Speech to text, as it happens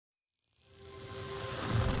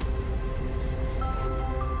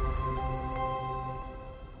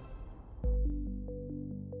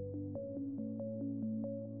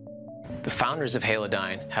The founders of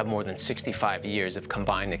Halodine have more than 65 years of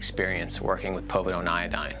combined experience working with povidone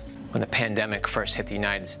iodine. When the pandemic first hit the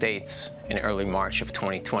United States in early March of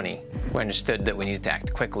 2020, we understood that we needed to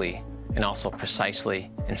act quickly and also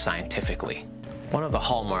precisely and scientifically. One of the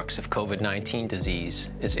hallmarks of COVID-19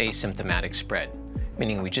 disease is asymptomatic spread,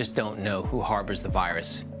 meaning we just don't know who harbors the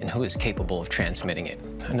virus and who is capable of transmitting it.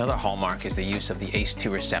 Another hallmark is the use of the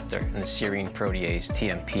ACE2 receptor and the serine protease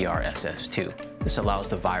TMPRSS2. This allows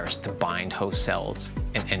the virus to bind host cells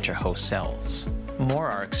and enter host cells. More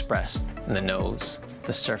are expressed in the nose,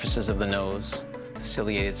 the surfaces of the nose, the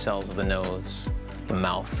ciliated cells of the nose, the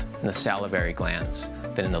mouth, and the salivary glands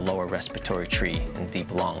than in the lower respiratory tree and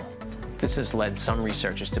deep lung. This has led some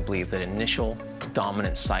researchers to believe that initial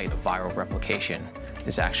dominant site of viral replication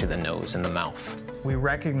is actually the nose and the mouth. We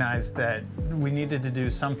recognized that we needed to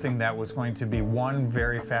do something that was going to be, one,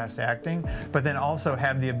 very fast acting, but then also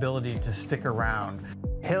have the ability to stick around.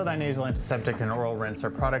 Halodine nasal antiseptic and oral rinse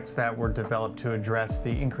are products that were developed to address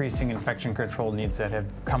the increasing infection control needs that have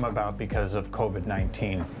come about because of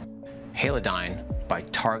COVID-19. Halodine, by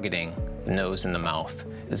targeting the nose and the mouth,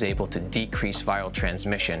 is able to decrease viral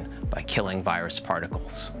transmission by killing virus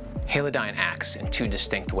particles. Halodine acts in two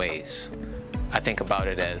distinct ways. I think about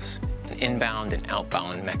it as an inbound and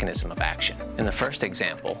outbound mechanism of action. In the first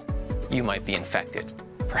example, you might be infected.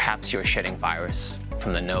 Perhaps you're shedding virus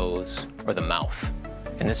from the nose or the mouth,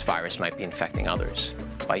 and this virus might be infecting others.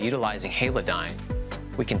 By utilizing Halodine,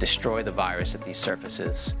 we can destroy the virus at these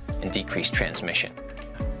surfaces and decrease transmission.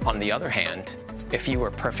 On the other hand, if you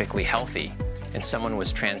were perfectly healthy and someone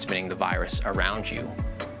was transmitting the virus around you,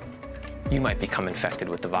 you might become infected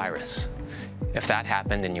with the virus. If that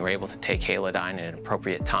happened and you were able to take Halodine at an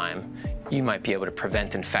appropriate time, you might be able to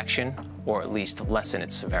prevent infection or at least lessen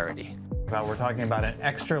its severity. We're talking about an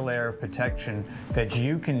extra layer of protection that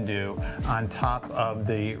you can do on top of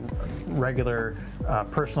the regular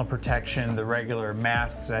personal protection, the regular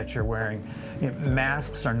masks that you're wearing.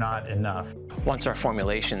 Masks are not enough. Once our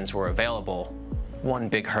formulations were available, one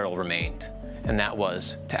big hurdle remained, and that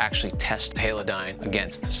was to actually test Halodine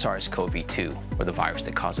against SARS-CoV-2, or the virus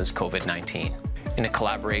that causes COVID-19. In a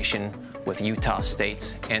collaboration with Utah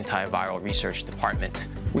State's Antiviral Research Department,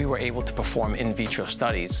 we were able to perform in vitro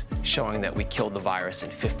studies showing that we killed the virus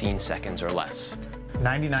in 15 seconds or less.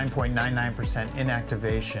 99.99%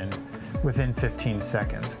 inactivation within 15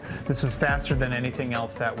 seconds. This was faster than anything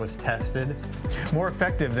else that was tested. More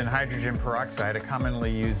effective than hydrogen peroxide, a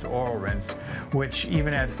commonly used oral rinse, which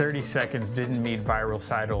even at 30 seconds didn't meet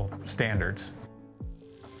virucidal standards.